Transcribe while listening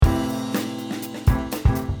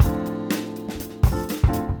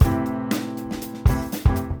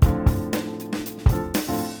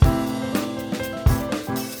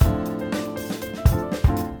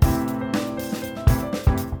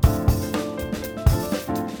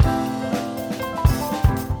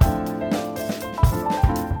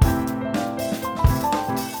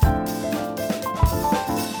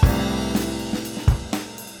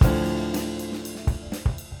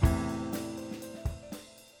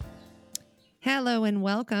Hello and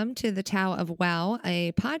welcome to the Tao of Wow,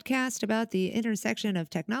 a podcast about the intersection of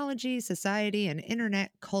technology, society, and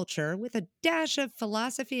internet culture with a dash of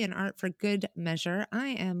philosophy and art for good measure. I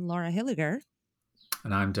am Laura Hilliger.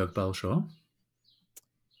 And I'm Doug Belshaw.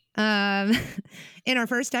 In our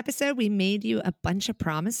first episode, we made you a bunch of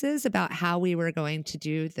promises about how we were going to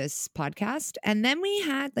do this podcast. And then we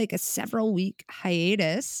had like a several week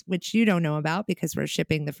hiatus, which you don't know about because we're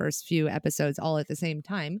shipping the first few episodes all at the same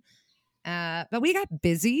time. But we got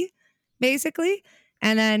busy, basically,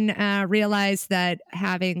 and then realized that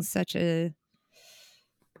having such a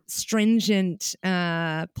stringent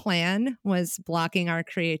plan was blocking our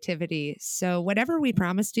creativity. So whatever we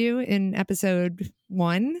promised you in episode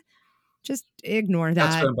 1, just ignore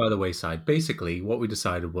that. That's going by the wayside. Basically, what we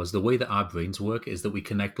decided was the way that our brains work is that we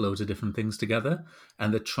connect loads of different things together,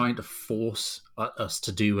 and they're trying to force us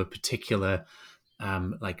to do a particular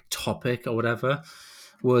like topic or whatever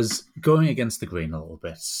was going against the grain a little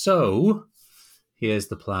bit. So here's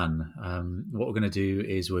the plan. What we're going to do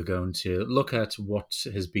is we're going to look at what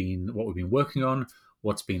we've been working on,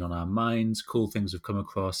 what's been on our minds, cool things we've come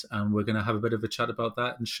across, and we're going to have a bit of a chat about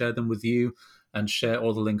that and share them with you and share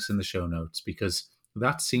all the links in the show notes, because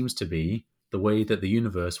that seems to be the way that the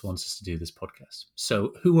universe wants us to do this podcast.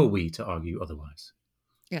 So who are we to argue otherwise?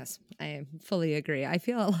 Yes, I fully agree. I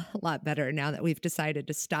feel a lot better now that we've decided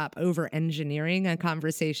to stop over-engineering a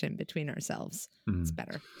conversation between ourselves. It's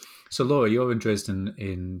better. So, Laura, you're in Dresden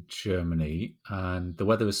in Germany, and the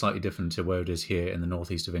weather is slightly different to where it is here in the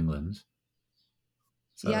northeast of England.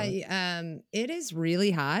 It is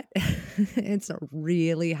really hot. It's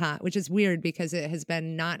really hot, which is weird because it has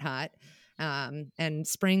been not hot. And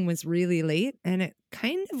spring was really late, and it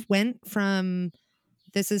kind of went from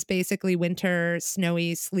this is basically winter,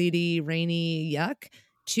 snowy, sleety, rainy, yuck,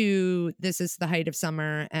 to this is the height of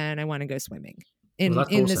summer and I want to go swimming in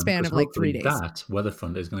awesome, the span of like 3 days. That weather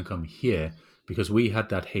front is going to come here because we had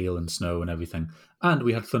that hail and snow and everything. And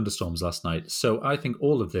we had thunderstorms last night. So I think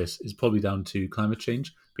all of this is probably down to climate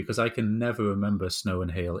change, because I can never remember snow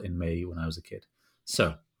and hail in May when I was a kid.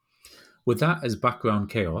 So with that as background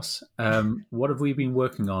chaos, what have we been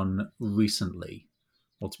working on recently?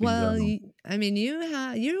 What's been going on? I mean,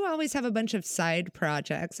 you always have a bunch of side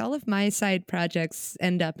projects. All of my side projects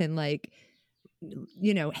end up in like,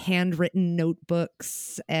 handwritten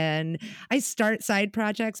notebooks, and I start side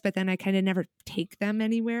projects, but then I kind of never take them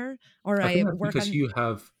anywhere. Or I work because you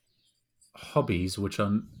have hobbies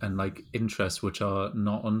and like interests which are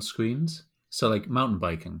not on screens. So like mountain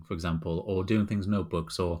biking, for example, or doing things in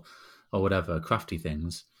notebooks or whatever, crafty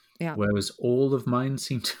things. Yeah. Whereas all of mine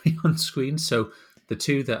seem to be on screen. So the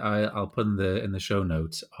two that I'll put in the show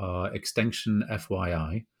notes are Extinction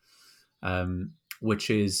FYI, which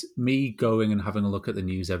is me going and having a look at the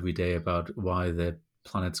news every day about why the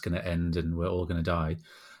planet's going to end and we're all going to die,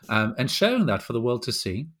 and sharing that for the world to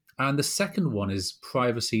see. And the second one is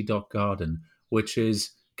privacy.garden, which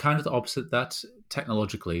is kind of the opposite of that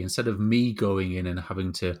technologically. Instead of me going in and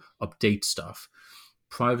having to update stuff,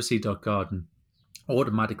 privacy.garden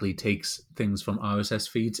automatically takes things from RSS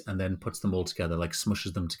feeds and then puts them all together, like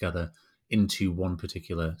smushes them together into one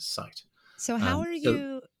particular site. So how are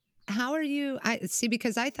you? I see,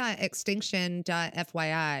 because I thought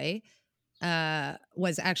extinction.fyi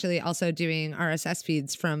was actually also doing RSS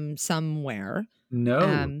feeds from somewhere.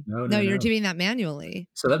 No, you're doing that manually.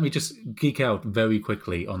 So let me just geek out very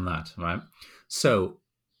quickly on that, right? So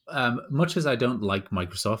much as I don't like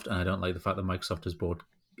Microsoft, and I don't like the fact that Microsoft has bought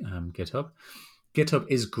GitHub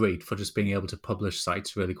is great for just being able to publish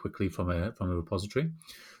sites really quickly from a repository.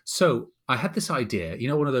 So I had this idea,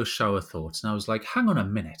 one of those shower thoughts, and I was like, hang on a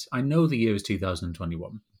minute. I know the year is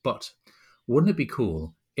 2021, but wouldn't it be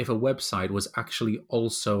cool if a website was actually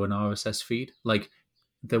also an RSS feed? Like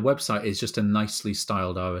the website is just a nicely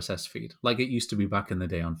styled RSS feed, like it used to be back in the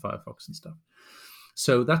day on Firefox and stuff.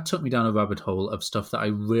 So that took me down a rabbit hole of stuff that I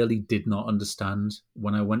really did not understand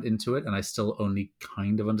when I went into it, and I still only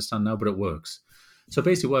kind of understand now, but it works. So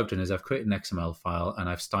basically what I've done is I've created an XML file and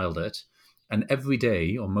I've styled it. And every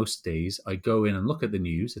day, or most days, I go in and look at the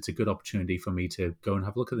news. It's a good opportunity for me to go and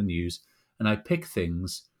have a look at the news. And I pick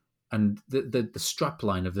things. And the strap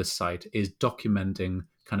line of this site is documenting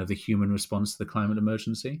kind of the human response to the climate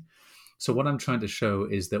emergency. So what I'm trying to show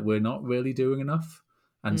is that we're not really doing enough.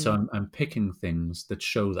 And so I'm picking things that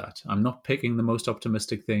show that. I'm not picking the most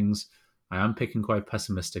optimistic things. I am picking quite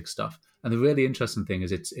pessimistic stuff. And the really interesting thing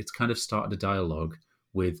is it's kind of started a dialogue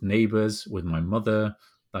with neighbors, with my mother,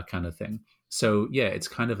 that kind of thing. So yeah, it's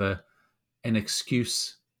kind of an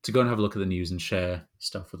excuse to go and have a look at the news and share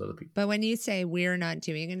stuff with other people. But when you say we're not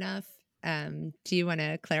doing enough, do you want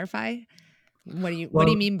to clarify? What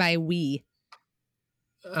do you mean by we?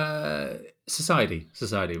 Uh, society,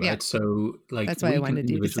 Yeah, right? So like that's what I we can wanted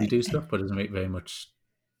you to individually say. do stuff, but it doesn't make very much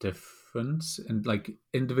difference. And like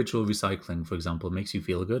individual recycling, for example, makes you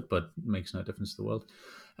feel good, but makes no difference to the world.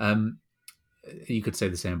 Um, you could say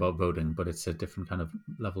the same about voting, but it's a different kind of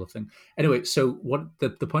level of thing. Anyway, so what the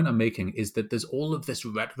point I'm making is that there's all of this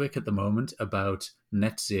rhetoric at the moment about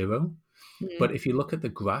net zero, Mhm. but if you look at the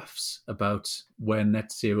graphs about where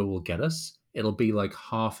net zero will get us, it'll be like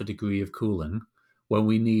half a degree of cooling when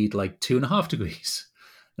we need like 2.5 degrees.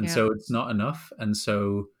 And Yeah. so it's not enough. And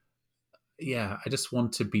so, yeah, I just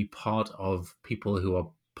want to be part of people who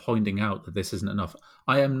are pointing out that this isn't enough.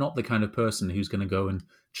 I am not the kind of person who's going to go and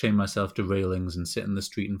chain myself to railings and sit in the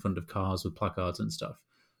street in front of cars with placards and stuff.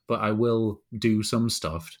 But I will do some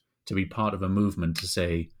stuff to be part of a movement to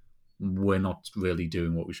say we're not really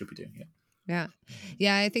doing what we should be doing here. Yeah.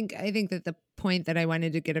 Yeah, I think that the point that I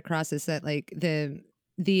wanted to get across is that like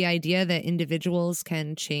the idea that individuals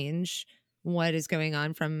can change what is going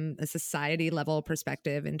on from a society level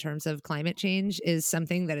perspective in terms of climate change is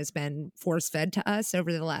something that has been force fed to us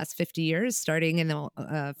over the last 50 years, starting in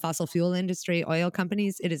the fossil fuel industry, oil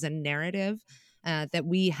companies. It is a narrative that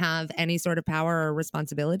we have any sort of power or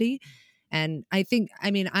responsibility. And I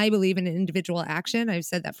believe in individual action. I've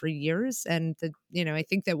said that for years. And I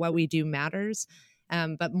think that what we do matters.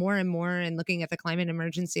 But more and more, in looking at the climate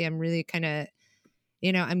emergency, I'm really kind of,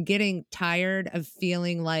 I'm getting tired of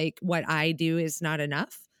feeling like what I do is not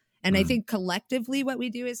enough. And I think collectively what we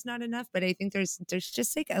do is not enough, but I think there's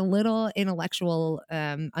just like a little intellectual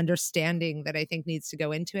understanding that I think needs to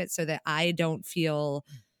go into it so that I don't feel,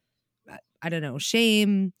 I don't know,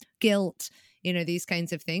 shame, guilt, these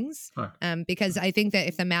kinds of things. Right. Because I think that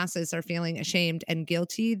if the masses are feeling ashamed and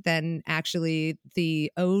guilty, then actually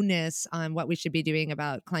the onus on what we should be doing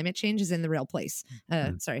about climate change is in the real place.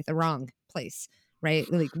 The wrong place, right?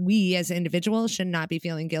 Like we as individuals should not be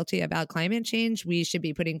feeling guilty about climate change. We should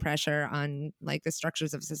be putting pressure on like the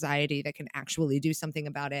structures of society that can actually do something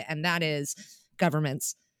about it. And that is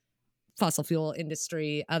governments, fossil fuel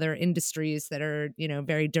industry, other industries that are,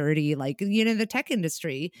 very dirty, like, the tech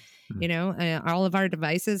industry, all of our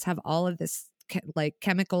devices have all of this like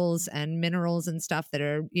chemicals and minerals and stuff that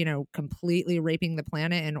are, completely raping the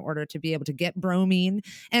planet in order to be able to get bromine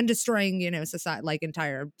and destroying, society, like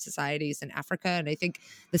entire societies in Africa. And I think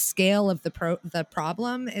the scale of the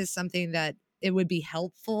problem is something that it would be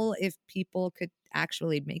helpful if people could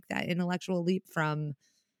actually make that intellectual leap from,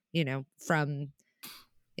 from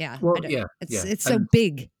yeah, Well, yeah, it's so and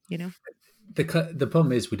big, the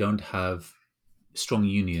problem is we don't have strong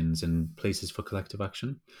unions and places for collective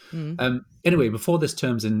action. Mm, Anyway, before this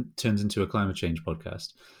turns into a climate change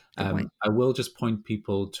podcast, good point. I will just point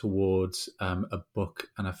people towards a book,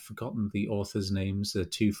 and I've forgotten the authors' names. They're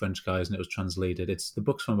two French guys, and it was translated. It's the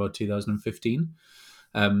book's from about 2015,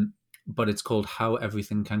 but it's called "How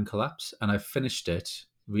Everything Can Collapse," and I finished it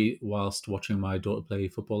whilst watching my daughter play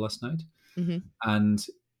football last night, Hmm. and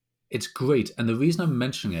it's great. And the reason I'm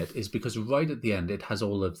mentioning it is because right at the end, it has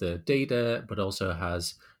all of the data, but also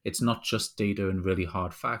has, it's not just data and really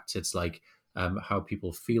hard facts. It's like how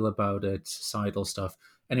people feel about it, societal stuff.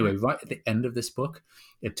 Yeah. Anyway, right at the end of this book,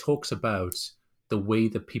 it talks about the way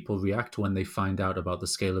that people react when they find out about the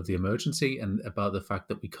scale of the emergency and about the fact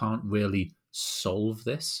that we can't really solve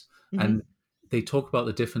this. Hmm. And they talk about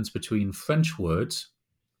the difference between French words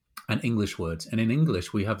and English words. And in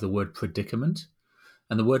English, we have the word predicament,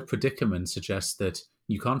 and the word predicament suggests that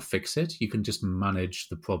you can't fix it, you can just manage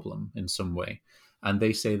the problem in some way. And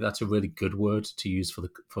they say that's a really good word to use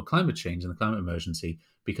for climate change and the climate emergency,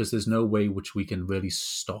 because there's no way which we can really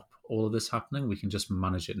stop all of this happening. We can just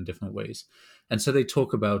manage it in different ways. And so they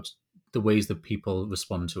talk about the ways that people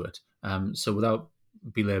respond to it. So without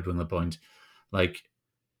belaboring the point, like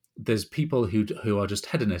there's people who are just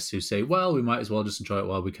hedonists who say, well, we might as well just enjoy it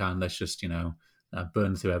while we can. Let's just,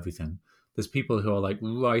 burn through everything. There's people who are like,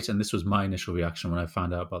 right, and this was my initial reaction when I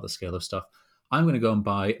found out about the scale of stuff. I'm going to go and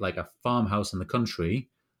buy like a farmhouse in the country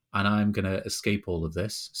and I'm going to escape all of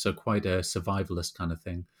this. So quite a survivalist kind of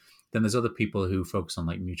thing. Then there's other people who focus on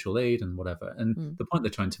like mutual aid and whatever. And Mm. the point they're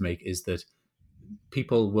trying to make is that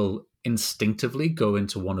people will instinctively go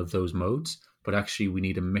into one of those modes, but actually we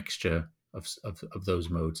need a mixture of those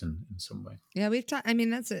modes in some way. Yeah, we've talked. I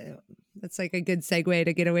mean, that's like a good segue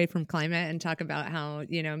to get away from climate and talk about how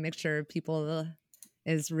mixture of people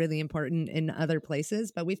is really important in other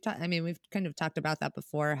places. But we've talked. I mean, we've kind of talked about that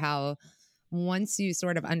before. How once you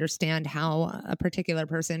sort of understand how a particular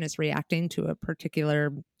person is reacting to a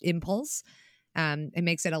particular impulse, it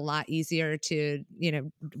makes it a lot easier to,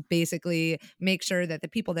 basically make sure that the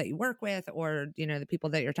people that you work with or, the people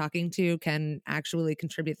that you're talking to can actually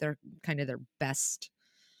contribute their best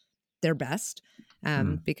their best,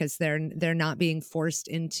 because they're not being forced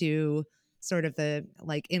into sort of the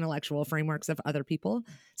like intellectual frameworks of other people.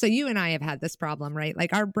 So you and I have had this problem, right?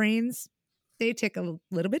 Like our brains, they tick a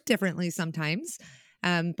little bit differently sometimes.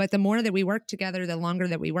 But the more that we work together, the longer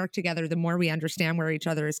that we work together, the more we understand where each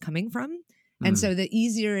other is coming from. And so the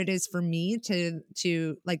easier it is for me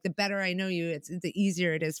to like, the better I know you, it's the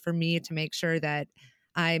easier it is for me to make sure that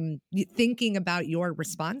I'm thinking about your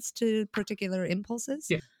response to particular impulses.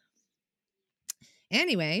 Yeah.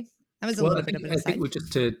 Anyway, that was a little bit of an aside. I think we're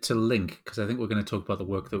just to link, because I think we're going to talk about the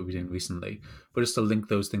work that we've been doing recently, but just to link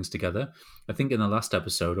those things together. I think in the last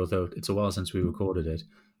episode, although it's a while since we recorded it,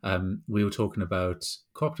 we were talking about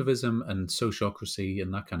cooperativism and sociocracy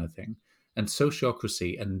and that kind of thing. And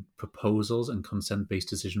sociocracy and proposals and consent-based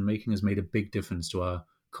decision-making has made a big difference to our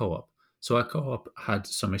co-op. So our co-op had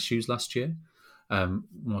some issues last year. We're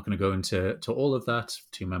not going to go into all of that.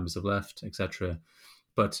 2 members have left, etc.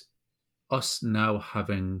 But us now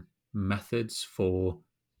having methods for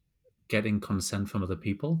getting consent from other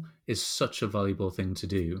people is such a valuable thing to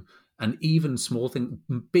do. And even small things,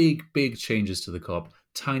 big changes to the co-op,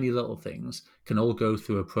 tiny little things can all go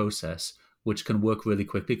through a process which can work really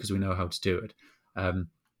quickly because we know how to do it. And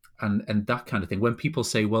that kind of thing. When people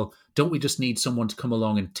say, well, don't we just need someone to come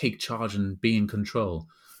along and take charge and be in control?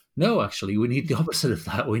 No, actually, we need the opposite of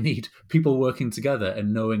that. We need people working together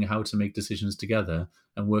and knowing how to make decisions together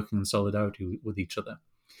and working in solidarity with each other.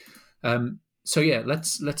 So yeah,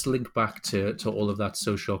 let's link back to all of that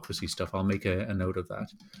sociocracy stuff. I'll make a note of that.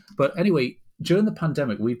 But anyway, during the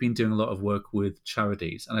pandemic, we've been doing a lot of work with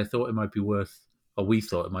charities, and I thought it might be worth, or we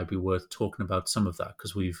thought it might be worth talking about some of that,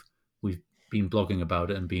 because we've been blogging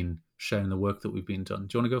about it and been sharing the work that we've been done.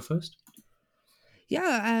 Do you want to go first?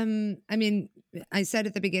 Yeah. I mean, I said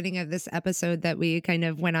at the beginning of this episode that we kind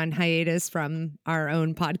of went on hiatus from our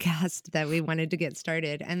own podcast that we wanted to get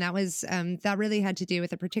started. And that was, that really had to do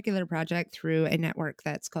with a particular project through a network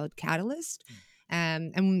that's called Catalyst.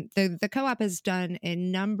 And the co-op has done a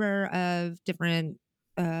number of different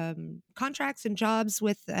contracts and jobs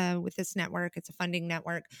with this network. It's a funding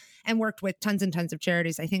network, and worked with tons and tons of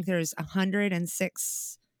charities. I think there's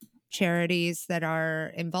 106 charities that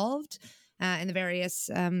are involved in the various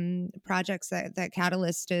projects that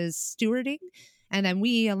Catalyst is stewarding. And then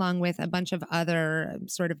we, along with a bunch of other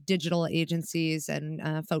sort of digital agencies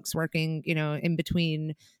and folks working, in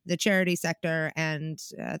between the charity sector and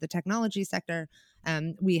the technology sector,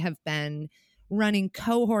 we have been running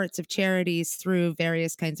cohorts of charities through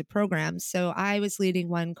various kinds of programs. So I was leading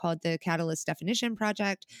one called the Catalyst Definition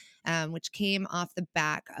Project, which came off the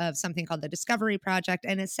back of something called the Discovery Project.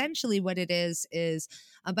 And essentially what it is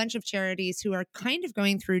a bunch of charities who are kind of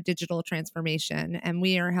going through digital transformation, and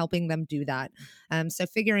we are helping them do that. So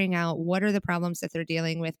figuring out what are the problems that they're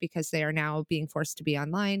dealing with because they are now being forced to be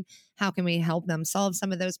online. How can we help them solve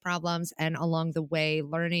some of those problems? And along the way,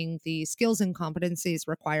 learning the skills and competencies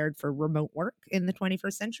required for remote work in the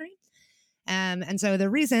 21st century. And so the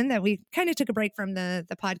reason that we kind of took a break from the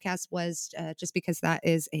podcast was just because that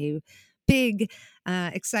is a big,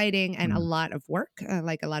 exciting, and a lot of work,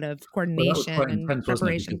 like a lot of coordination and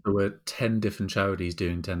preparation. Because there were 10 different charities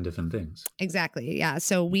doing 10 different things. Exactly. Yeah.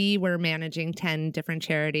 So we were managing 10 different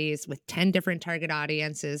charities with 10 different target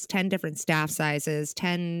audiences, 10 different staff sizes,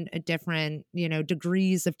 10 different,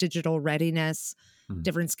 degrees of digital readiness,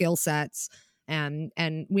 different skill sets.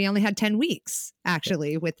 And we only had 10 weeks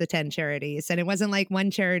actually with the 10 charities. And it wasn't like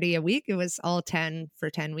one charity a week. It was all 10 for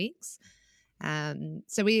 10 weeks.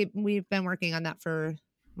 So we've been working on that for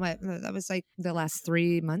that was like the last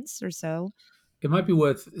 3 months or so. It might be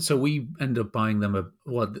worth, so we end up buying them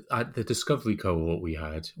at the Discovery cohort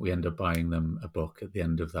we end up buying them a book at the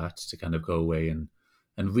end of that to kind of go away and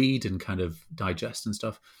read and kind of digest and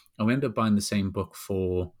stuff. And we end up buying the same book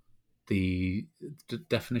for the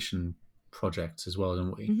definition projects as well,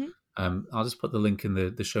 don't we? Mm-hmm. I'll just put the link in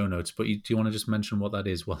the show notes, but do you want to just mention what that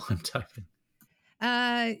is while I'm typing?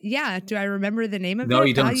 Yeah. Do I remember the name of it? No,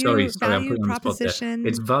 you don't. Sorry. Value Proposition.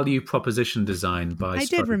 It's Value Proposition Design by I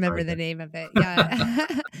did remember the name of it. Yeah.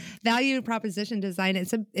 Value Proposition Design.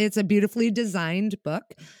 It's a beautifully designed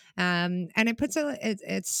book. And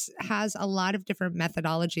it has a lot of different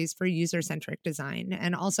methodologies for user-centric design,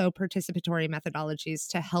 and also participatory methodologies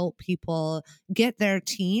to help people get their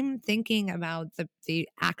team thinking about the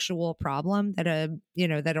actual problem that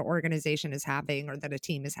that an organization is having, or that a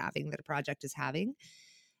team is having, that a project is having.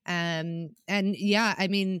 And yeah, I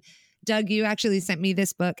mean, Doug, you actually sent me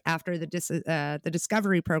this book after the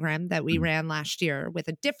Discovery program that we ran last year with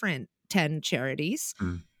a different 10 charities.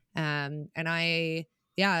 And I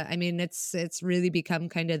mean, it's really become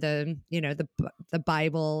kind of the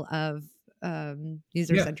Bible of Yeah.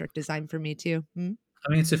 user-centric design for me too. I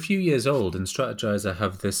mean, it's a few years old, and Strategizer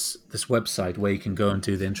have this website where you can go and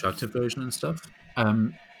do the interactive version and stuff.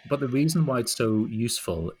 But the reason why it's so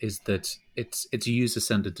useful is that it's user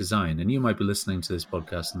centered design. And you might be listening to this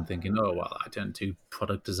podcast and thinking, "Oh, well, I don't do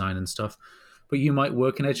product design and stuff," but you might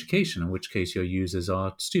work in education, in which case your users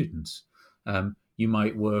are students. You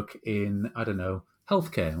might work in, I don't know,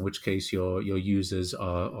 healthcare, in which case your users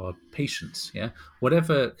are patients. Yeah,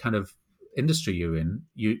 whatever kind of industry you're in,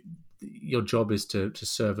 your job is to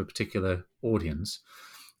serve a particular audience,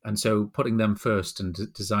 and so putting them first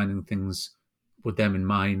and designing things with them in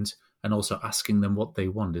mind, and also asking them what they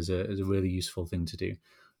want is a really useful thing to do.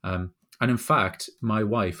 And in fact, my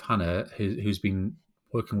wife Hannah, who's been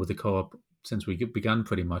working with the co-op since we began,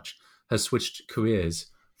 pretty much has switched careers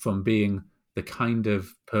from being the kind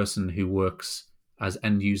of person who works as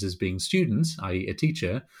end users, being students, i.e., a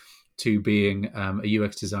teacher, to being a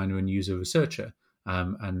UX designer and user researcher.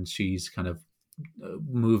 And she's kind of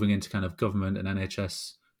moving into kind of government and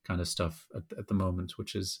NHS kind of stuff at the moment,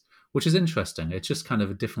 which is interesting. It's just kind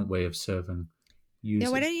of a different way of serving users.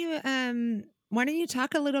 Yeah, why don't you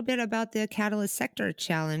talk a little bit about the Catalyst Sector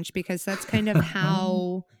Challenge, because that's kind of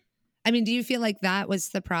how. I mean, do you feel like that was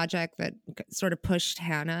the project that sort of pushed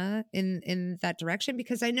Hannah in that direction?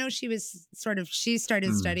 Because I know she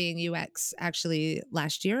started studying UX actually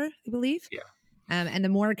last year, I believe. Yeah. And the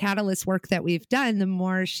more Catalyst work that we've done, the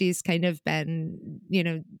more she's kind of been,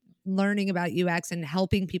 learning about UX and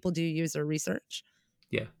helping people do user research.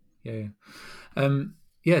 Yeah.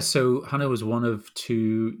 So Hannah was one of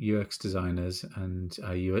 2 UX designers and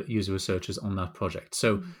user researchers on that project.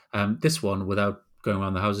 So this one, without going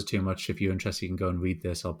around the houses too much, if you're interested, you can go and read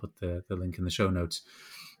this. I'll put the link in the show notes.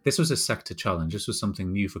 This was a sector challenge. This was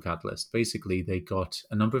something new for Catalyst. Basically, they got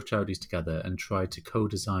a number of charities together and tried to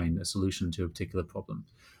co-design a solution to a particular problem.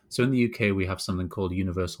 So in the UK, we have something called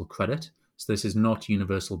universal credit. So this is not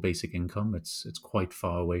universal basic income. It's quite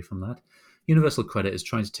far away from that. Universal credit is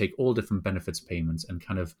trying to take all different benefits payments and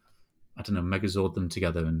kind of, I don't know, megazord them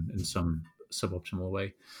together in some suboptimal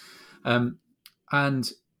way.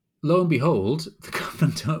 And lo and behold, the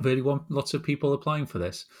government don't really want lots of people applying for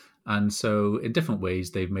this. And so in different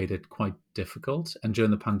ways, they've made it quite difficult. And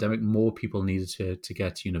during the pandemic, more people needed to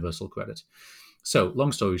get universal credit. So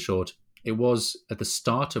long story short, it was at the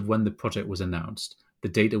start of when the project was announced, the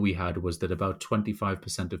data we had was that about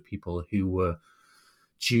 25% of people who were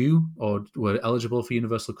due or were eligible for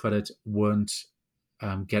universal credit weren't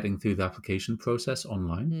getting through the application process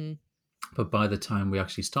online. But by the time we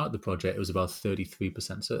actually started the project, it was about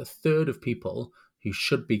 33%. So a third of people who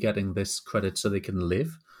should be getting this credit so they can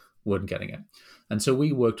live weren't getting it. And so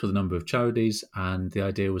we worked with a number of charities, and the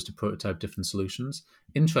idea was to prototype different solutions.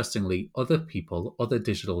 Interestingly, other people, other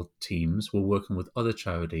digital teams were working with other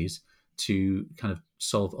charities to kind of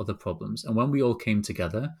solve other problems. And when we all came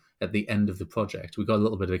together at the end of the project, we got a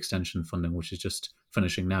little bit of extension funding, which is just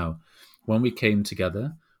finishing now. When we came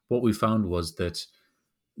together, what we found was that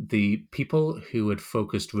the people who had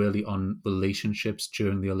focused really on relationships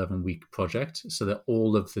during the 11-week project, so that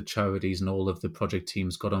all of the charities and all of the project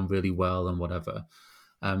teams got on really well and whatever,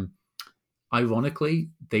 ironically,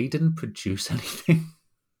 they didn't produce anything.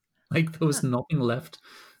 Like, there was nothing left.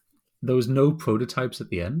 There was no prototypes at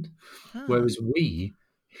the end. Whereas we,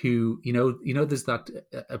 who, there's that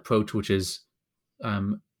approach, which is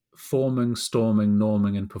forming, storming,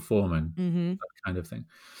 norming, and performing, that kind of thing.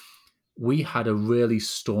 We had a really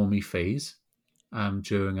stormy phase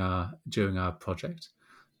during our project,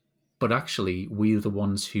 but actually we're the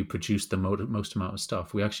ones who produced the most amount of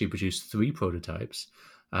stuff. We actually produced 3 prototypes.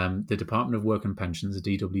 The Department of Work and Pensions,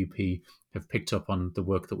 the DWP, have picked up on the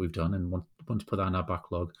work that we've done and want to put that in our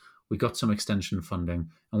backlog. We got some extension funding,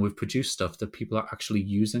 and we've produced stuff that people are actually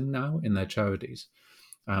using now in their charities,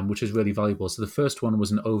 which is really valuable. So the first one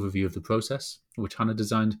was an overview of the process, which Hannah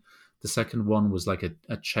designed. The second one was like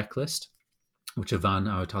a checklist, which Ivan,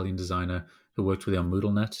 our Italian designer who worked with on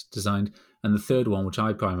MoodleNet, designed. And the third one, which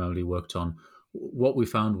I primarily worked on, what we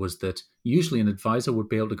found was that usually an advisor would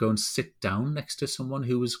be able to go and sit down next to someone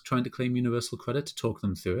who was trying to claim universal credit to talk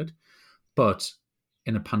them through it. But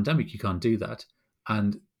in a pandemic, you can't do that.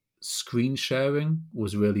 And screen sharing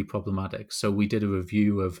was really problematic. So we did a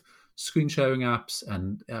review of screen sharing apps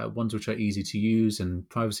and ones which are easy to use and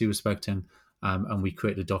privacy respecting. And we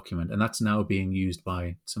created a document, and that's now being used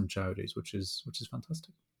by some charities, which is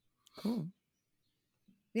fantastic. Cool.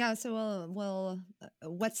 Yeah. So we'll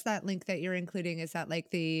what's that link that you're including? Is that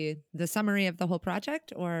like the summary of the whole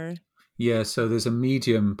project, or? Yeah. So there's a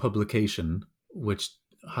Medium publication which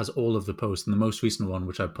has all of the posts, and the most recent one,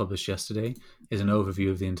 which I published yesterday, is an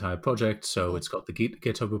overview of the entire project. So it's got the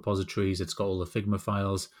GitHub repositories, it's got all the Figma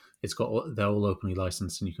files, they're all openly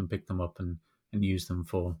licensed, and you can pick them up and use them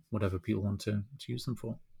for whatever people want to use them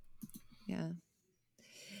for. Yeah.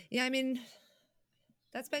 I mean,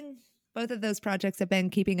 both of those projects have been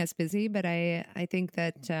keeping us busy, but I think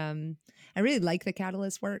that I really like the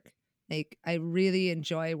Catalyst work. Like, I really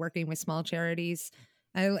enjoy working with small charities.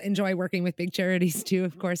 I enjoy working with big charities too.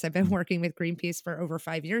 Of course, I've been working with Greenpeace for over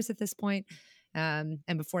 5 years at this point. And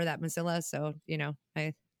before that, Mozilla. So,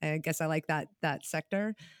 I guess I like that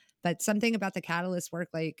sector. But something about the Catalyst work,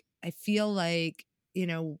 like, I feel like,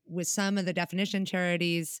 with some of the definition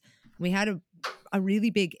charities, we had a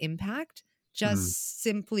really big impact just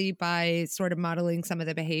simply by sort of modeling some of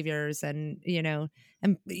the behaviors and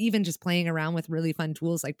even just playing around with really fun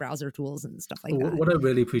tools like browser tools and stuff like that. What I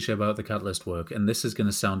really appreciate about the Catalyst work, and this is going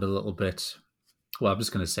to sound a little bit, well, I'm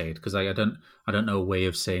just going to say it because I don't know a way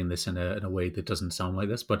of saying this in a way that doesn't sound like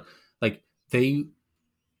this, but like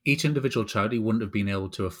each individual charity wouldn't have been able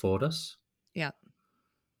to afford us. Yeah.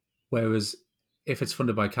 Whereas if it's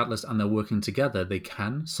funded by Catalyst and they're working together, they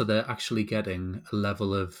can. So they're actually getting a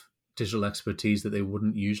level of digital expertise that they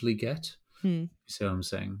wouldn't usually get. You see what I'm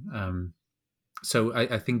saying? So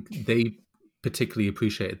I think they particularly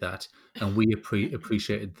appreciated that, and we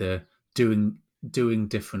appreciated the doing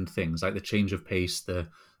different things, like the change of pace. And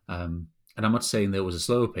I'm not saying that it was a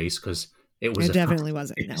slower pace because it was. It definitely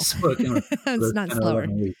wasn't. No, it's not slower.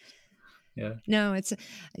 Yeah. No, it's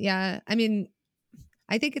I mean,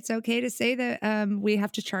 I think it's okay to say that we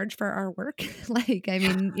have to charge for our work. Like, I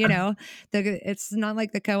mean, it's not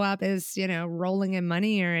like the co-op is, rolling in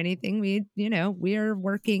money or anything. We are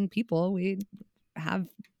working people. At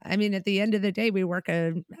the end of the day, we work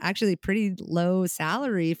a actually pretty low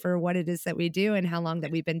salary for what it is that we do and how long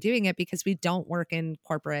that we've been doing it, because we don't work in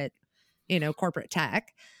corporate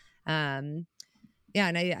tech.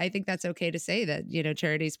 And I think that's okay to say that,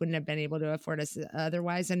 charities wouldn't have been able to afford us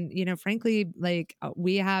otherwise. And, frankly, like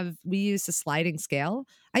we use a sliding scale.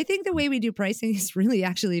 I think the way we do pricing is really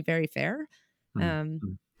actually very fair. I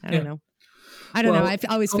don't know. I don't know. I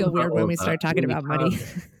always feel weird when we start talking about money.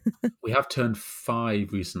 We have turned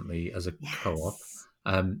 5 recently as a co-op.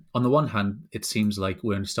 On the one hand, it seems like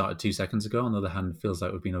we only started 2 seconds ago. On the other hand, it feels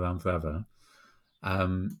like we've been around forever.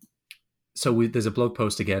 So there's a blog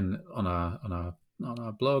post again on our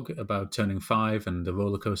blog about turning 5 and the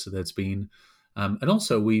roller coaster that's been. And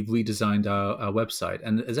also we've redesigned our website.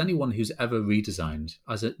 And as anyone who's ever redesigned,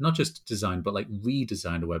 not just designed, but like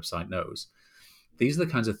redesigned a website knows, these are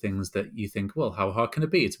the kinds of things that you think, well, how hard can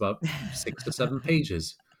it be? It's about 6 to 7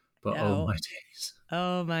 pages. But no. Oh my days.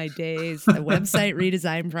 Oh my days. The website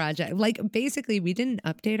redesign project. Like, basically, we didn't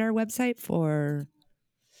update our website for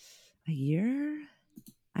a year.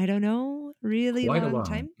 I don't know, really Quite long a while.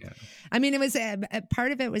 time. Yeah. I mean, it was a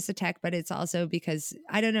part of it was the tech, but it's also because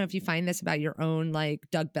I don't know if you find this about your own, like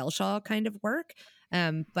Doug Belshaw kind of work,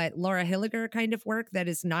 but Laura Hilliger kind of work that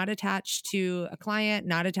is not attached to a client,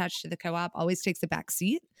 not attached to the co-op, always takes a back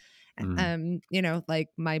seat. Like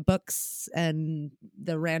my books and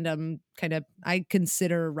the random kind of, I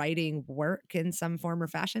consider writing work in some form or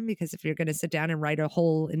fashion, because if you're going to sit down and write a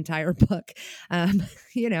whole entire book,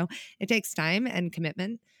 it takes time and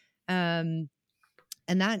commitment. And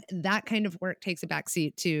that kind of work takes a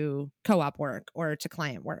backseat to co-op work or to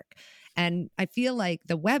client work. And I feel like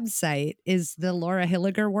the website is the Laura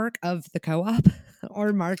Hilliger work of the co-op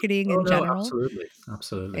or marketing in general.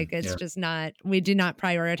 Absolutely. Like, it's just not, we do not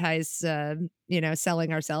prioritize,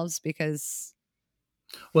 selling ourselves because.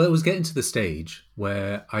 Well, it was getting to the stage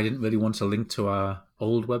where I didn't really want to link to our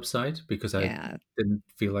old website because I didn't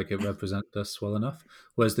feel like it represented us well enough.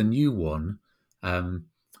 Whereas the new one,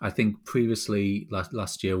 I think previously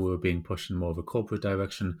last year we were being pushed in more of a corporate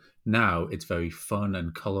direction. Now it's very fun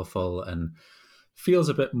and colorful and feels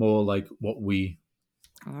a bit more like what we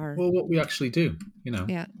are. Well, what we actually do,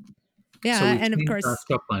 Yeah. So and of course, our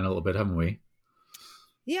stop line a little bit, haven't we?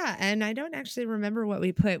 Yeah, and I don't actually remember what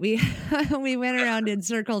we put. We went around in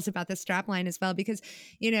circles about the strapline as well, because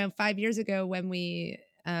 5 years ago when we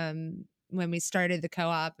started the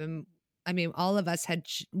co-op, and I mean, all of us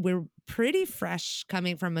we're pretty fresh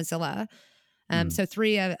coming from Mozilla. So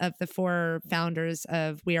 3 of the 4 founders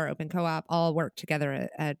of We Are Open Co-op all work together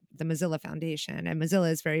at the Mozilla Foundation, and Mozilla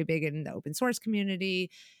is very big in the open source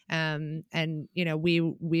community. And we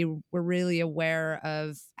were really aware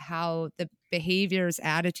of how the behaviors,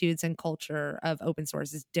 attitudes, and culture of open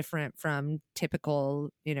source is different from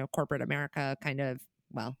typical, corporate America kind of,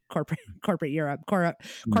 corporate Europe,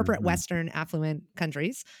 corporate Western affluent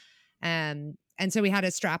countries. And so we had a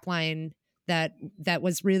strapline that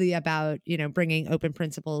was really about, bringing open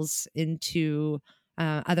principles into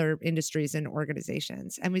other industries and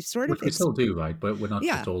organizations. And we've sort of, Which we still do, right? But we're not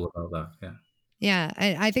yeah. just all about that. Yeah.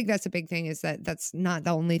 Yeah. I think that's a big thing, is that that's not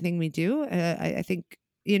the only thing we do. I think,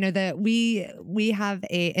 that we have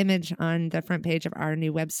a image on the front page of our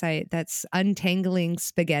new website that's untangling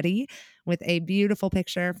spaghetti, with a beautiful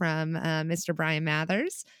picture from Mr. Brian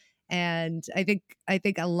Mathers. And I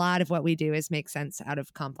think a lot of what we do is make sense out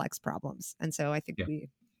of complex problems. And so I think we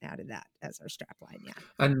added that as our strapline. Yeah.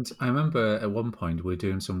 And I remember at one point we were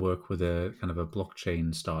doing some work with a kind of a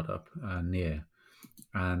blockchain startup, Near,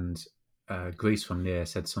 and Grace from Near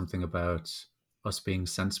said something about us being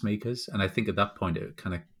sense makers. And I think at that point it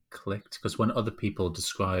kind of clicked, because when other people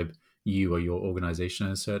describe you or your organization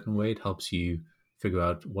in a certain way, it helps you figure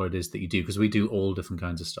out what it is that you do, because we do all different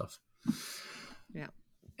kinds of stuff. Yeah.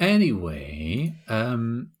 Anyway,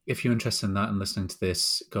 if you're interested in that and listening to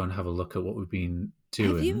this, go and have a look at what we've been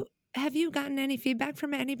doing. Have you gotten any feedback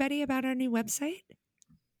from anybody about our new website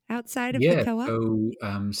outside of the co-op?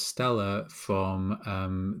 So Stella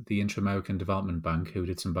from the Inter-American Development Bank, who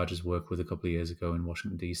did some Badgers work with a couple of years ago in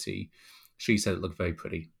Washington, D.C., she said it looked very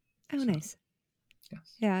pretty. Oh, so, nice.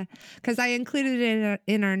 Yes. Yeah, because I included it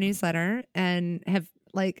in our newsletter and have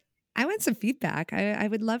I want some feedback. I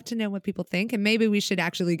would love to know what people think, and maybe we should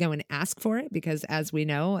actually go and ask for it, because as we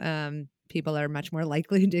know, people are much more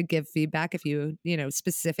likely to give feedback if you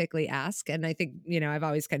specifically ask. And I think, I've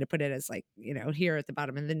always kind of put it as here at the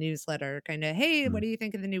bottom of the newsletter, kind of, hey, what do you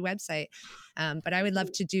think of the new website? But I would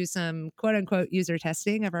love to do some quote unquote user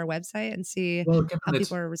testing of our website and see how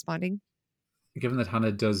people are responding. Given that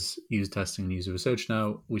Hannah does use testing and user research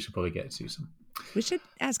now, we should probably get to some. We should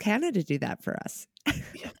ask Hannah to do that for us.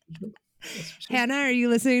 Yeah. Hannah, are you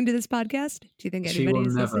listening to this podcast? Do you think anybody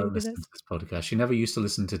is listening to this podcast? She never used to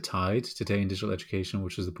listen to TIDE, Today in Digital Education,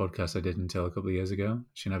 which was the podcast I did until a couple of years ago.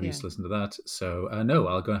 She never used to listen to that. So no,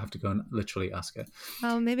 I'll have to go and literally ask her.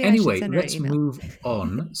 Oh, maybe anyway, I should send her let's an email. move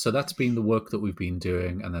on. So that's been the work that we've been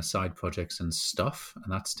doing and their side projects and stuff.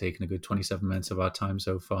 And that's taken a good 27 minutes of our time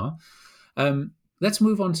so far. Let's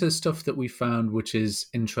move on to stuff that we found which is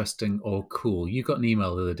interesting or cool. You got an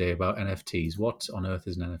email the other day about NFTs. What on earth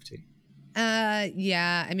is an NFT?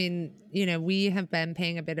 Yeah, I mean, we have been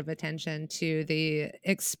paying a bit of attention to the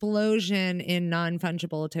explosion in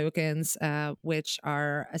non-fungible tokens, which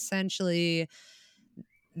are essentially,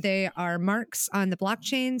 they are marks on the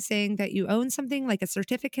blockchain saying that you own something, like a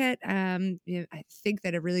certificate. I think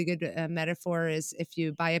that a really good metaphor is if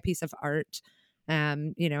you buy a piece of art,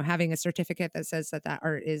 having a certificate that says that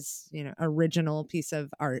art is, original piece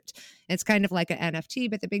of art. It's kind of like an NFT,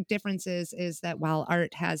 but the big difference is that while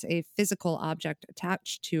art has a physical object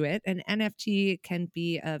attached to it, an NFT can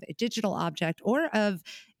be of a digital object or of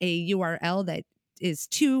a URL that is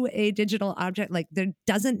to a digital object. Like, there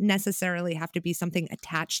doesn't necessarily have to be something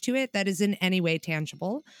attached to it that is in any way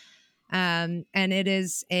tangible. And it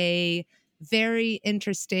is a very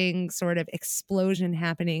interesting sort of explosion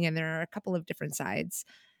happening, and there are a couple of different sides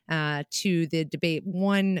to the debate.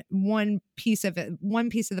 One piece of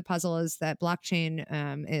the puzzle is that blockchain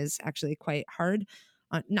is actually quite hard.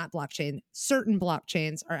 Not blockchain. Certain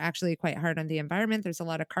blockchains are actually quite hard on the environment. There's a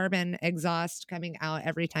lot of carbon exhaust coming out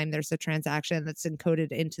every time there's a transaction that's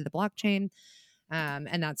encoded into the blockchain.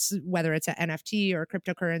 And that's whether it's an NFT or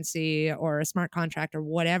cryptocurrency or a smart contract or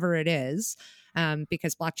whatever it is,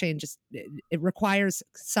 because blockchain it requires,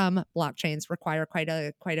 some blockchains require quite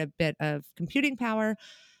a bit of computing power.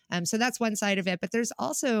 So that's one side of it. But there's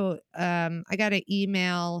also, I got an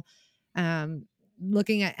email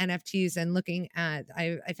looking at NFTs and looking at,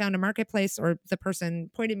 I found a marketplace, or the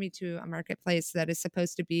person pointed me to a marketplace that is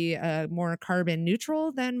supposed to be more carbon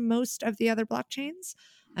neutral than most of the other blockchains.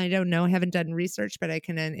 I don't know, I haven't done research, but I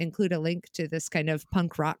can include a link to this kind of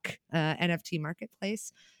punk rock NFT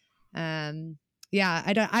marketplace. Yeah,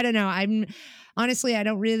 I don't know. I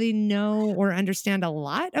don't really know or understand a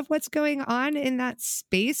lot of what's going on in that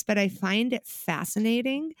space, but I find it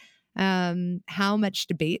fascinating how much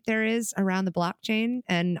debate there is around the blockchain.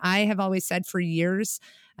 And I have always said for years,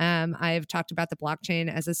 I've talked about the blockchain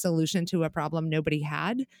as a solution to a problem nobody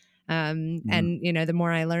had. And, the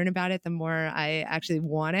more I learn about it, the more I actually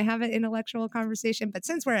want to have an intellectual conversation. But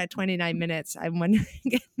since we're at 29 minutes, I'm wondering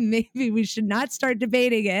if maybe we should not start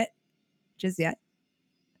debating it just yet.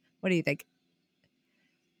 What do you think?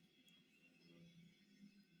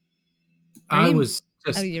 I was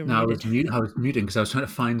muting because I was trying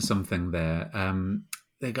to find something there.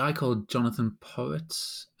 The guy called Jonathan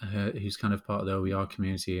Porritt, who's kind of part of the OER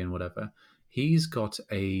community and whatever, He's got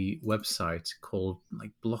a website called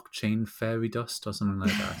like Blockchain Fairy Dust or something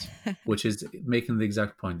like that, which is making the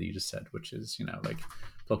exact point that you just said, which is, like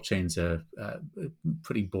blockchain's a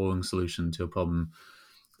pretty boring solution to a problem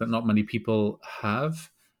that not many people have.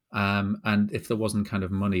 And if there wasn't kind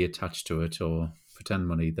of money attached to it or pretend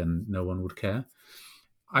money, then no one would care.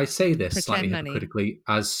 I say this Pretend slightly money. hypocritically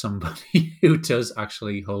as somebody who does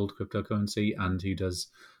actually hold cryptocurrency and who does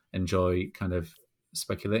enjoy kind of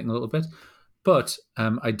speculating a little bit. But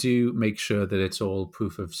I do make sure that it's all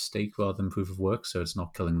proof of stake rather than proof of work, so it's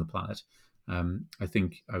not killing the planet. I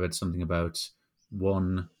think I read something about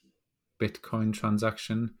one Bitcoin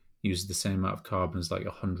transaction uses the same amount of carbon as like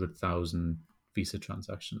 100,000 Visa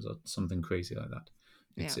transactions or something crazy like that.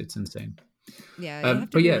 It's insane. Yeah, you have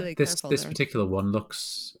to be really careful this there. particular one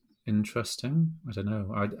looks interesting. I don't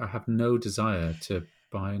know. I have no desire to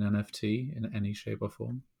buy an NFT in any shape or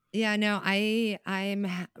form. Yeah, no, I'm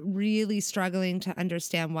really struggling to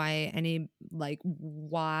understand why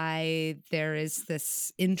there is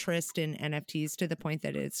this interest in NFTs to the point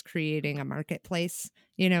that it's creating a marketplace,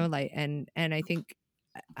 and I think,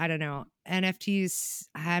 I don't know, NFTs,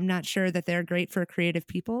 I'm not sure that they're great for creative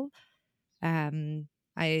people. I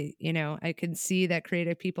can see that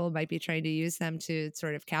creative people might be trying to use them to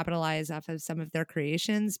sort of capitalize off of some of their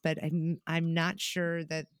creations, but I'm not sure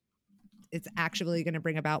that it's actually going to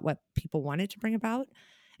bring about what people want it to bring about.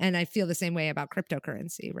 And I feel the same way about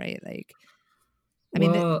cryptocurrency, right? Like,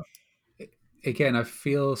 again, I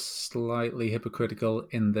feel slightly hypocritical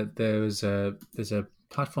in that there's a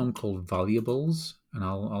platform called Valuables, and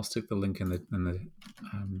I'll stick the link in the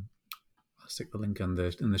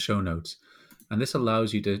show notes. And this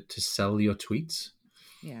allows you to sell your tweets.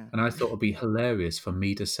 Yeah. And I thought it'd be hilarious for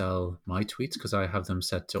me to sell my tweets because I have them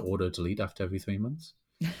set to auto delete after every 3 months.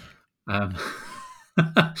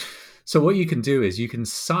 So what you can do is you can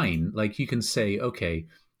sign, like you can say, okay,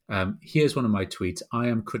 here's one of my tweets. I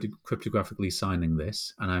am cryptographically signing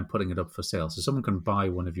this and I'm putting it up for sale. So someone can buy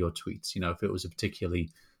one of your tweets, if it was a particularly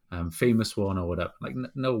famous one or whatever. Like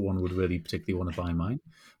no one would really particularly want to buy mine.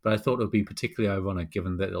 But I thought it would be particularly ironic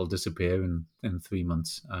given that it'll disappear in 3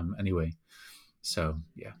 months anyway. So,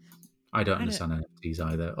 yeah, I don't understand NFTs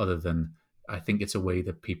either, other than I think it's a way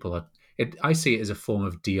that people are... I see it as a form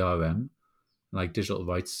of DRM, like digital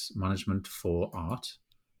rights management for art,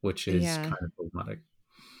 which is kind of problematic.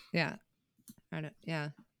 Yeah.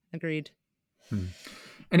 Agreed.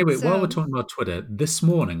 Anyway, while we're talking about Twitter,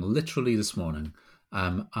 literally this morning,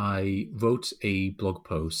 I wrote a blog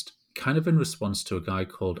post kind of in response to a guy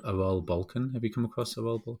called Aral Balkan. Have you come across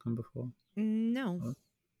Aral Balkan before? No. Oh.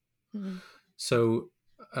 Mm-hmm. So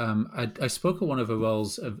I spoke at one of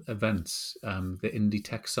Aral's events, the Indie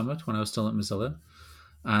Tech Summit, when I was still at Mozilla.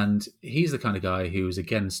 And he's the kind of guy who's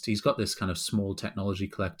he's got this kind of small technology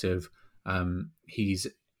collective. He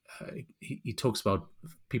talks about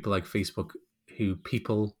people like Facebook who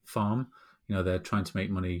people farm. They're trying to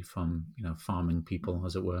make money from, farming people,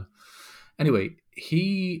 as it were. Anyway,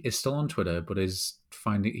 he is still on Twitter, but he's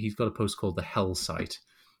got a post called The Hell Site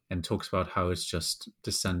and talks about how it's just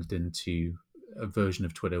descended into a version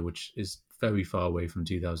of Twitter which is very far away from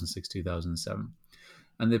 2006, 2007.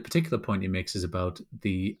 And the particular point he makes is about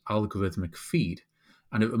the algorithmic feed.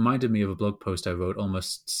 And it reminded me of a blog post I wrote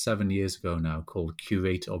almost 7 years ago now called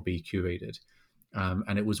Curate or Be Curated.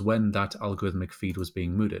 And it was when that algorithmic feed was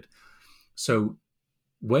being mooted. So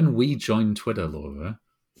when we joined Twitter, Laura,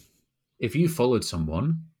 if you followed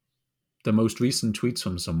someone, the most recent tweets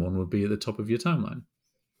from someone would be at the top of your timeline.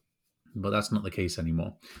 But that's not the case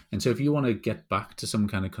anymore. And so if you want to get back to some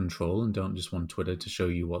kind of control and don't just want Twitter to show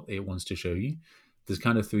you what it wants to show you, there's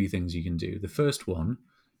kind of 3 things you can do. The first one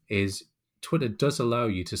is Twitter does allow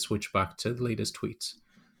you to switch back to the latest tweets,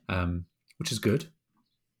 which is good.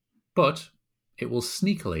 But it will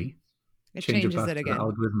sneakily change it back to the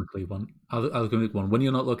algorithmic one when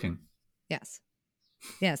you're not looking.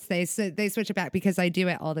 Yes, they switch it back because I do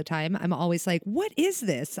it all the time. I'm always like, what is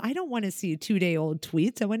this? I don't want to see 2-day-old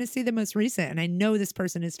tweets. I want to see the most recent. And I know this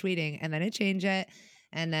person is tweeting, and then I change it.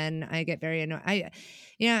 And then I get very annoyed.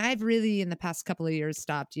 I've really in the past couple of years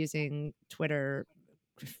stopped using Twitter.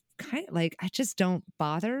 Kind of like I just don't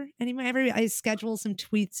bother anymore. I schedule some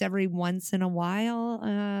tweets every once in a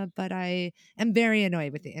while, but I am very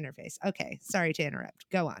annoyed with the interface. Okay, sorry to interrupt.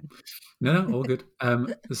 Go on. No, all good.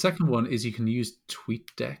 The second one is you can use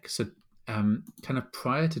TweetDeck. So, kind of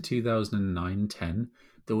prior to 2009-10,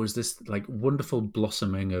 there was this like wonderful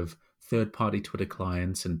blossoming of third-party Twitter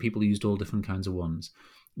clients, and people used all different kinds of ones.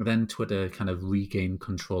 Then Twitter kind of regained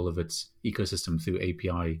control of its ecosystem through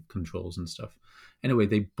API controls and stuff. Anyway,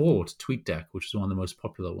 they bought TweetDeck, which is one of the most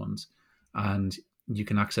popular ones. And you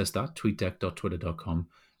can access that, tweetdeck.twitter.com,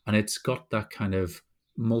 and it's got that kind of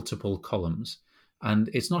multiple columns. And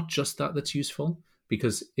it's not just that that's useful,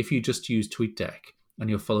 because if you just use TweetDeck and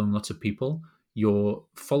you're following lots of people, your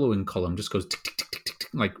following column just goes tick, tick, tick, tick, tick,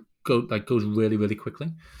 tick, goes really, really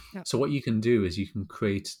quickly. Yep. So what you can do is you can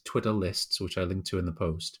create Twitter lists, which I link to in the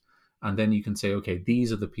post, and then you can say, okay,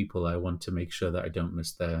 these are the people I want to make sure that I don't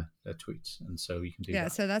miss their tweets. And so you can do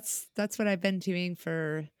that. So that's what I've been doing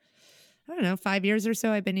for, I don't know, 5 years or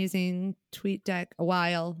so. I've been using TweetDeck a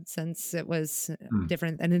while, since it was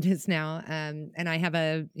different than it is now. And I have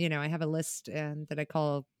a list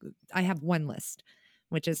that I have one list,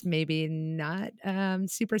 which is maybe not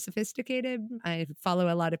super sophisticated. I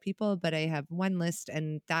follow a lot of people, but I have one list,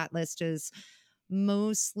 and that list is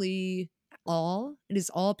mostly it is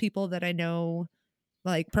all people that I know,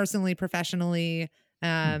 like personally, professionally,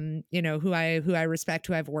 who I respect,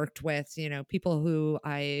 who I've worked with, people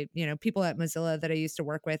people at Mozilla that I used to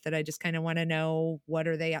work with, that I just kind of want to know, what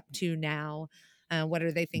are they up to now? What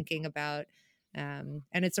are they thinking about? And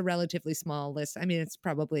it's a relatively small list. I mean, it's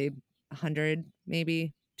probably 100,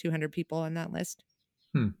 maybe 200 people on that list.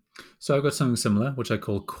 So I've got something similar, which I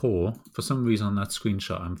call Core. For some reason on that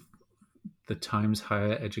screenshot, the Times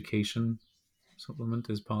Higher Education supplement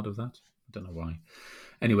is part of that. I don't know why.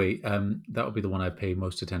 Anyway, that would be the one I pay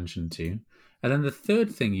most attention to. And then the third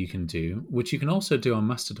thing you can do, which you can also do on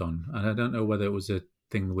Mastodon, and I don't know whether it was a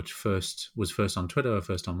thing which was first on Twitter or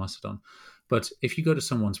first on Mastodon, but if you go to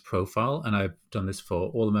someone's profile, and I've done this for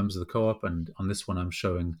all the members of the co-op, and on this one I'm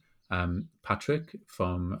showing Patrick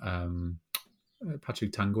from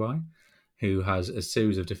Patrick Tangwai, who has a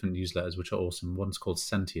series of different newsletters which are awesome. One's called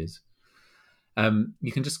Sentiers.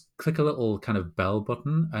 You can just click a little kind of bell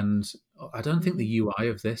button, and I don't think the UI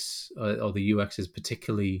of this or the UX is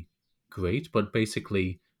particularly great, but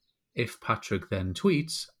basically, if Patrick then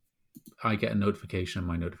tweets, I get a notification in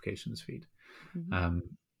my notifications feed.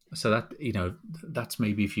 So that, that's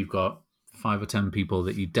maybe if you've got 5 or 10 people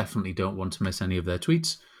that you definitely don't want to miss any of their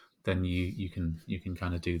tweets, then you can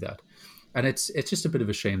kind of do that. And it's just a bit of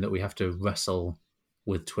a shame that we have to wrestle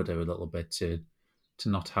with Twitter a little bit to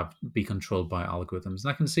not be controlled by algorithms. And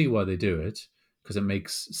I can see why they do it, because it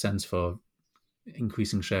makes sense for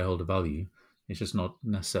increasing shareholder value. It's just not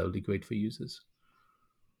necessarily great for users.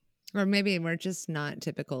 Or maybe we're just not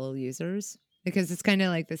typical users, because it's kind of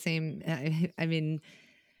like the same. I mean,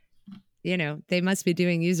 they must be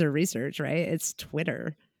doing user research, right? It's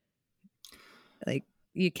Twitter. Like,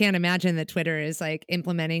 you can't imagine that Twitter is like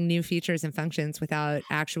implementing new features and functions without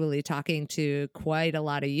actually talking to quite a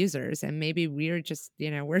lot of users. And maybe we're just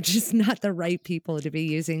not the right people to be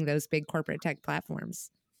using those big corporate tech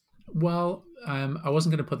platforms. Well, I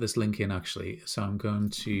wasn't going to put this link in actually, so I'm going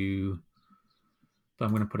to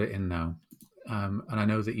put it in now. And I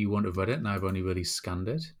know that you won't have read it, and I've only really scanned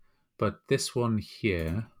it. But this one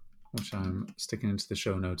here, which I'm sticking into the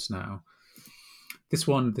show notes now, this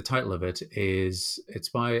one, the title of it's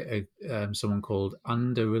by someone called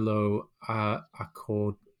Anderillo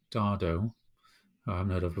Accordado, who I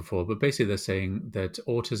haven't heard of before. But basically, they're saying that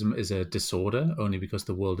autism is a disorder only because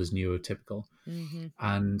the world is neurotypical. Mm-hmm.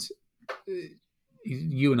 And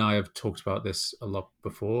you and I have talked about this a lot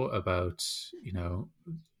before, about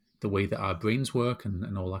the way that our brains work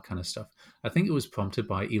and all that kind of stuff. I think it was prompted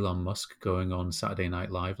by Elon Musk going on Saturday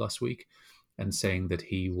Night Live last week and saying that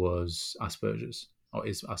he was Asperger's, or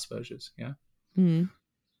is Asperger's, yeah? Mm.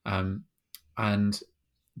 And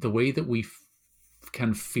the way that we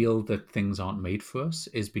can feel that things aren't made for us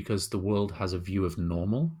is because the world has a view of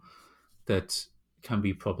normal that can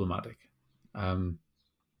be problematic. And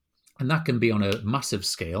that can be on a massive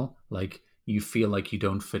scale, like you feel like you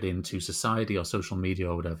don't fit into society or social media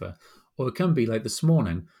or whatever. Or it can be like this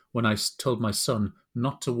morning when I told my son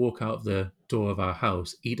not to walk out of the door of our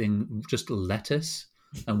house eating just lettuce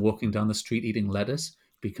and walking down the street eating lettuce,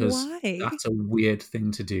 because that's a weird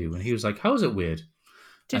thing to do. And he was like, how is it weird?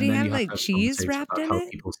 Did he have like cheese wrapped in how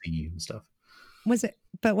it? people see you and stuff. Was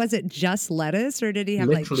it just lettuce, or did he have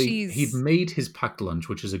literally, like cheese? He'd made his packed lunch,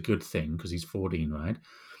 which is a good thing because he's 14, right?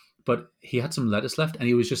 But he had some lettuce left, and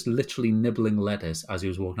he was just literally nibbling lettuce as he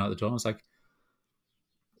was walking out the door. I was like,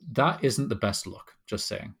 that isn't the best look, just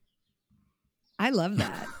saying. I love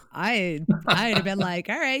that. I'd have been like,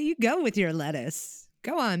 all right, you go with your lettuce.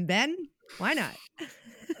 Go on, Ben. Why not?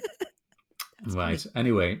 Right. Funny.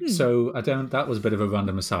 Anyway, so that was a bit of a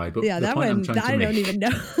random aside. But yeah, that one, I don't even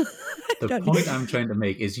know. The point I'm trying to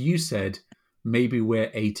make is, you said maybe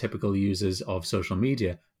we're atypical users of social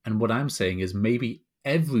media. And what I'm saying is maybe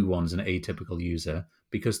everyone's an atypical user,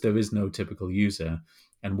 because there is no typical user.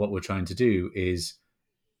 And what we're trying to do is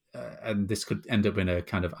and this could end up in a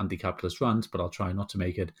kind of anti-capitalist rant, but I'll try not to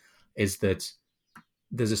make it, is that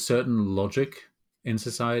there's a certain logic in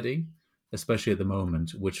society, especially at the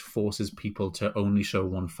moment, which forces people to only show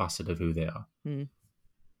one facet of who they are. Mm.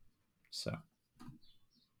 So.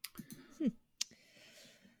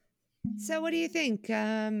 So, what do you think?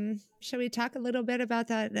 Shall we talk a little bit about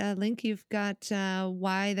that link you've got?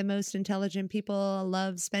 Why the most intelligent people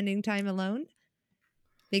love spending time alone?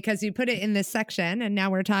 Because you put it in this section, and now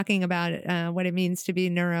we're talking about what it means to be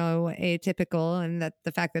neuroatypical, and that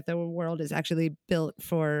the fact that the world is actually built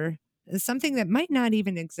for something that might not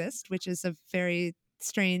even exist, which is a very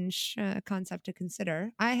strange concept to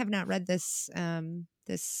consider. I have not read this.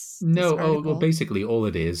 This article. Well, basically, all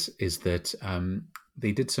it is that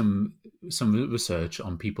they did some research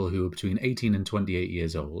on people who were between 18 and 28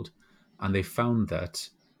 years old, and they found that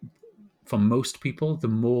for most people, the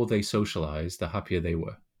more they socialized, the happier they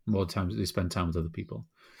were. More times they spent time with other people.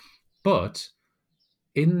 But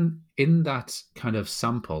in that kind of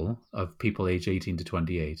sample of people aged 18 to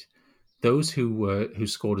 28, those who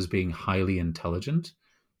scored as being highly intelligent,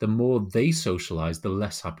 the more they socialized, the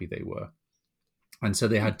less happy they were. And so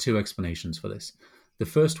they had two explanations for this. The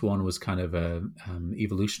first one was kind of a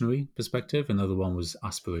evolutionary perspective. Another one was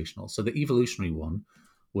aspirational. So the evolutionary one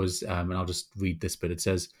was, and I'll just read this bit. It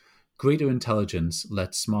says, greater intelligence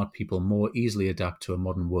lets smart people more easily adapt to a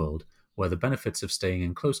modern world where the benefits of staying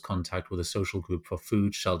in close contact with a social group for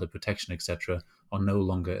food, shelter, protection, etc. are no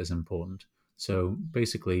longer as important. So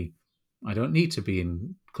basically, I don't need to be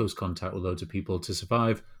in close contact with loads of people to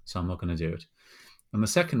survive, so I'm not going to do it. And the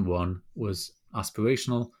second one was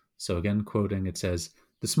aspirational. So again, quoting, it says,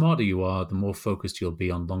 the smarter you are, the more focused you'll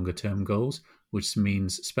be on longer term goals, which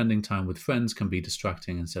means spending time with friends can be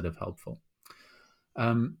distracting instead of helpful.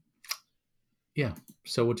 Yeah.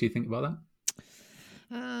 So what do you think about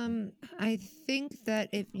that? I think that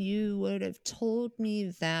if you would have told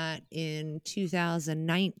me that in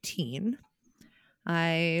 2019,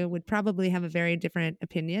 I would probably have a very different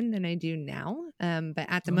opinion than I do now. But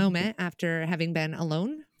at the moment, after having been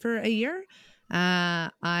alone for a year,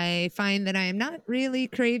 I find that I am not really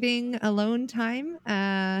craving alone time.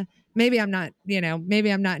 Maybe I'm not,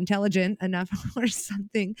 maybe I'm not intelligent enough or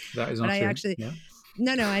something. That is not true. I actually,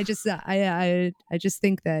 no, I just, I just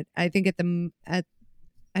think that I think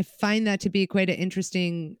I find that to be quite an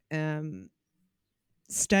interesting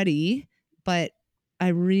study, but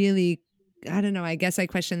I don't know. I guess I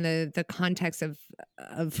question the context of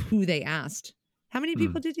who they asked. How many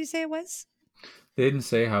people did you say it was? They didn't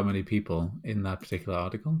say how many people in that particular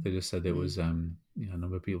article. They just said there was a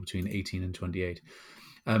number of people between 18 and 28.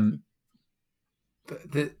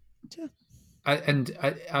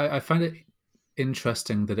 I find it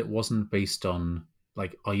interesting that it wasn't based on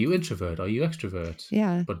like, are you introvert? Are you extrovert?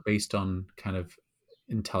 Yeah. But based on kind of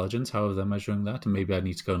intelligence, however they're measuring that. And maybe I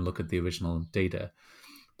need to go and look at the original data.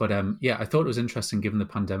 But I thought it was interesting given the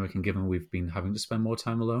pandemic and given we've been having to spend more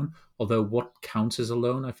time alone. Although what counts as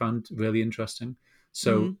alone, I found really interesting.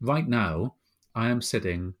 So right now, I am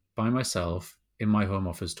sitting by myself in my home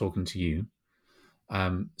office talking to you.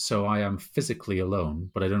 So I am physically alone,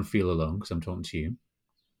 but I don't feel alone because I'm talking to you.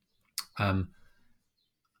 And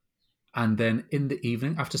then in the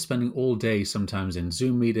evening, after spending all day sometimes in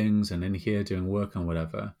Zoom meetings and in here doing work and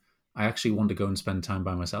whatever, I actually want to go and spend time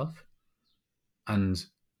by myself. And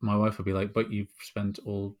my wife would be like, but you've spent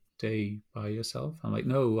all day by yourself? I'm like,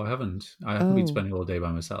 no, I haven't. I haven't been spending all day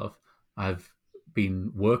by myself. I've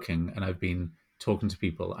been working and I've been talking to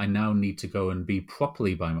people. I now need to go and be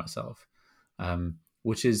properly by myself,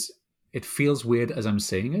 which is, it feels weird as I'm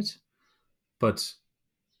saying it, but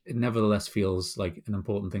it nevertheless feels like an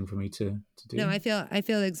important thing for me to do. No, I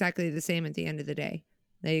feel exactly the same at the end of the day.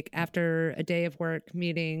 Like after a day of work,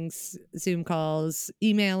 meetings, Zoom calls,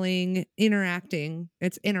 emailing, interacting,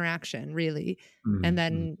 it's interaction really. And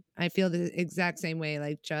then I feel the exact same way.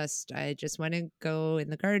 Like I just want to go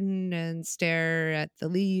in the garden and stare at the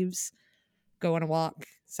leaves, go on a walk,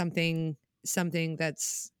 something I think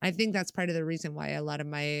that's part of the reason why a lot of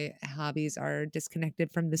my hobbies are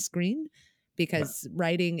disconnected from the screen, because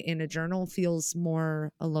writing in a journal feels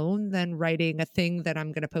more alone than writing a thing that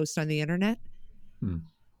I'm going to post on the internet.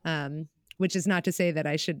 Which is not to say that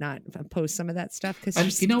I should not post some of that stuff.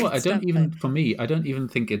 And you know what? For me, I don't even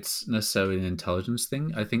think it's necessarily an intelligence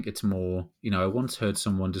thing. I think it's more, I once heard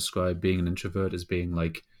someone describe being an introvert as being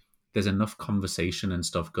like, there's enough conversation and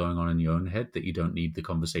stuff going on in your own head that you don't need the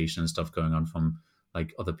conversation and stuff going on from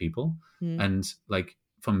like other people. And like,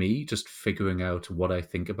 for me, just figuring out what I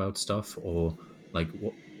think about stuff or like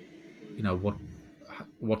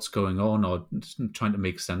what's going on or trying to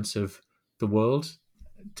make sense of the world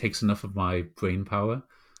takes enough of my brain power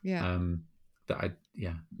Yeah.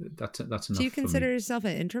 That's enough. Do you for me. consider yourself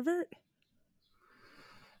an introvert?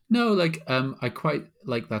 No, I quite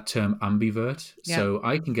like that term ambivert. Yeah. So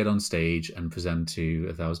I can get on stage and present to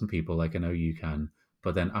 1,000 people, like I know you can.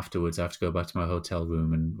 But then afterwards, I have to go back to my hotel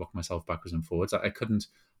room and rock myself backwards and forwards. I couldn't.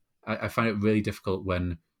 I find it really difficult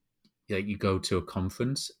when you go to a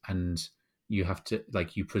conference and you have to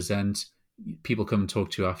you present, people come and talk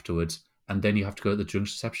to you afterwards, and then you have to go to the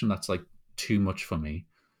drinks reception. That's like too much for me.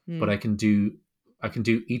 But I can do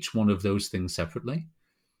each one of those things separately.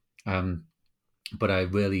 But I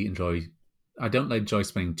really enjoy. I don't enjoy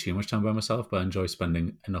spending too much time by myself, but I enjoy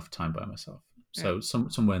spending enough time by myself. So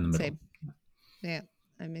somewhere in the middle. Same. Yeah,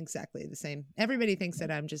 I'm exactly the same. Everybody thinks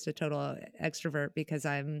that I'm just a total extrovert because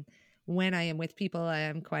when I am with people, I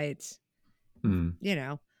am quite,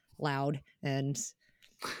 loud and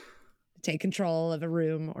take control of a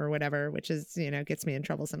room or whatever, which is, gets me in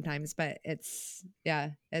trouble sometimes. But it's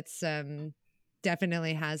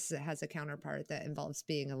definitely has a counterpart that involves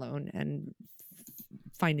being alone and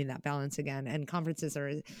finding that balance again. And conferences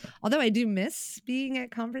although I do miss being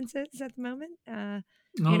at conferences at the moment.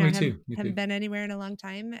 Me too. Haven't been anywhere in a long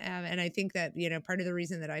time. And I think that, part of the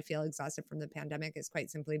reason that I feel exhausted from the pandemic is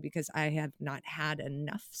quite simply because I have not had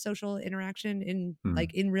enough social interaction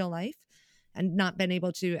in real life and not been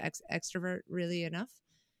able to extrovert really enough.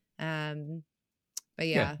 But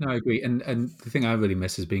yeah. No, I agree. And the thing I really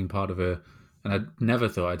miss is being part of and I never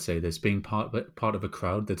thought I'd say this, being part of a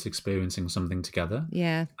crowd that's experiencing something together.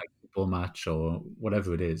 Yeah. Like a football match or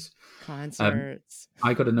whatever it is. Concerts.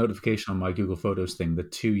 I got a notification on my Google Photos thing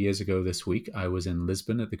that 2 years ago this week, I was in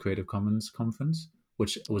Lisbon at the Creative Commons conference,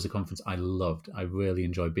 which was a conference I loved. I really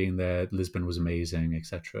enjoyed being there. Lisbon was amazing,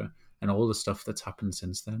 etc. And all the stuff that's happened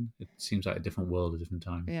since then, it seems like a different world, a different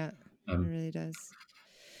time. Yeah, it really does.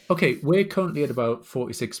 Okay, we're currently at about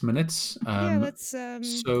 46 minutes. Let's...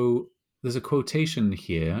 So there's a quotation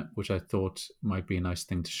here, which I thought might be a nice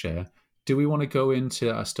thing to share. Do we want to go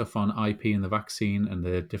into our stuff on IP and the vaccine and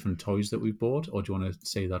the different toys that we bought, or do you want to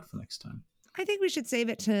say that for next time? I think we should save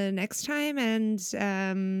it to next time, and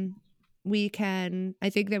I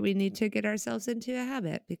think that we need to get ourselves into a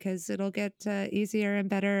habit because it'll get easier and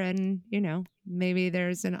better, and, maybe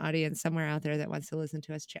there's an audience somewhere out there that wants to listen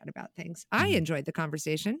to us chat about things. I enjoyed the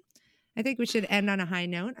conversation. I think we should end on a high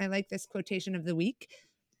note. I like this quotation of the week.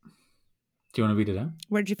 Do you want to read it out?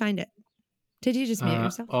 Where'd you find it? Did you just mute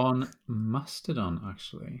yourself? On Mastodon,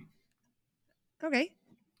 actually. Okay.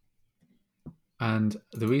 And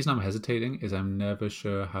the reason I'm hesitating is I'm never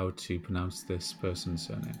sure how to pronounce this person's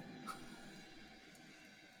surname.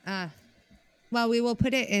 Well, we will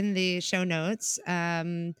put it in the show notes.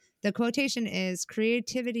 The quotation is,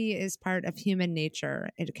 "Creativity is part of human nature.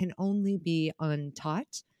 It can only be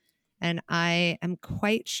untaught." And I am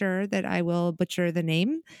quite sure that I will butcher the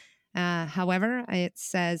name. However, it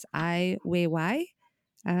says Ai Weiwei.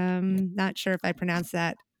 Not sure if I pronounced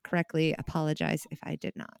that correctly. Apologize if I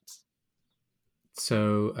did not.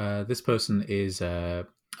 So this person is an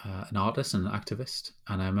artist and an activist.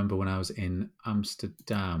 And I remember when I was in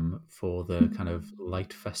Amsterdam for the kind of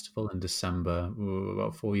light festival in December,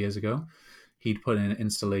 about 4 years ago, he'd put in an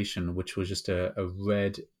installation which was just a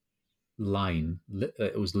red line.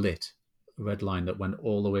 It was lit, a red line that went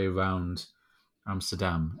all the way around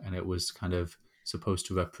Amsterdam, and it was kind of supposed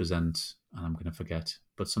to represent, and I'm going to forget,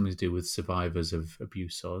 but something to do with survivors of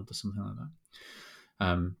abuse or something like that.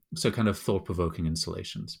 So kind of thought-provoking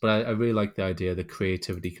installations. But I really like the idea that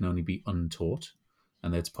creativity can only be untaught,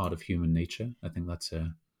 and that it's part of human nature. I think that's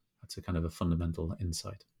a kind of a fundamental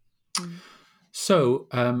insight. So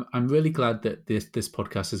I'm really glad that this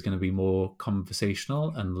podcast is going to be more conversational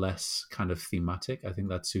and less kind of thematic. I think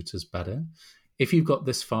that suits us better. If you've got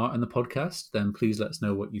this far in the podcast, then please let us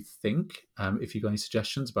know what you think. If you've got any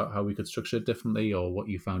suggestions about how we could structure it differently or what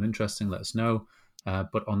you found interesting, let us know.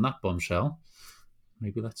 But on that bombshell,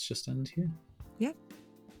 maybe let's just end here. Yeah,